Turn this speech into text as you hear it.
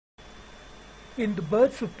In the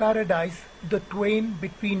Birds of Paradise, the twain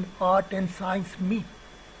between art and science meet.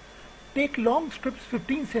 Take long strips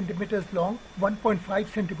 15 centimeters long, 1.5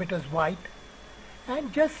 centimeters wide,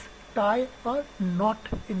 and just tie a knot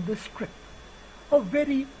in the strip, a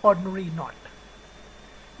very ordinary knot.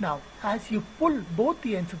 Now, as you pull both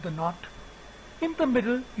the ends of the knot, in the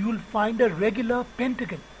middle you will find a regular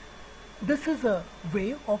pentagon. This is a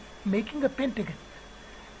way of making a pentagon.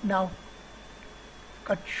 Now,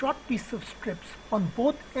 cut short pieces of strips on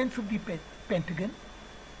both ends of the pentagon,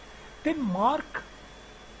 then mark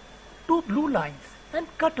two blue lines and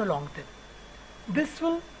cut along them. This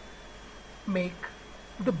will make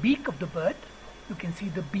the beak of the bird. You can see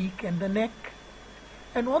the beak and the neck.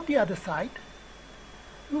 And on the other side,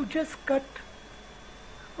 you just cut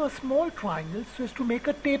a small triangle so as to make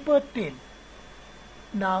a tapered tail.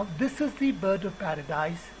 Now this is the bird of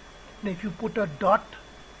paradise. Now if you put a dot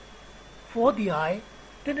for the eye,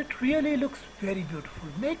 then it really looks very beautiful.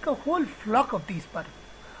 Make a whole flock of these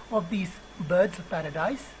birds of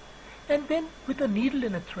paradise, and then with a needle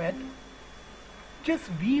and a thread, just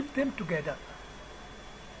weave them together,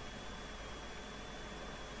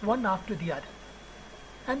 one after the other,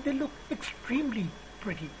 and they look extremely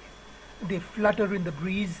pretty. They flutter in the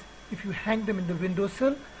breeze. If you hang them in the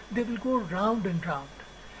windowsill, they will go round and round.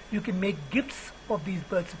 You can make gifts of these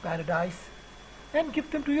birds of paradise and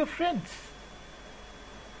give them to your friends.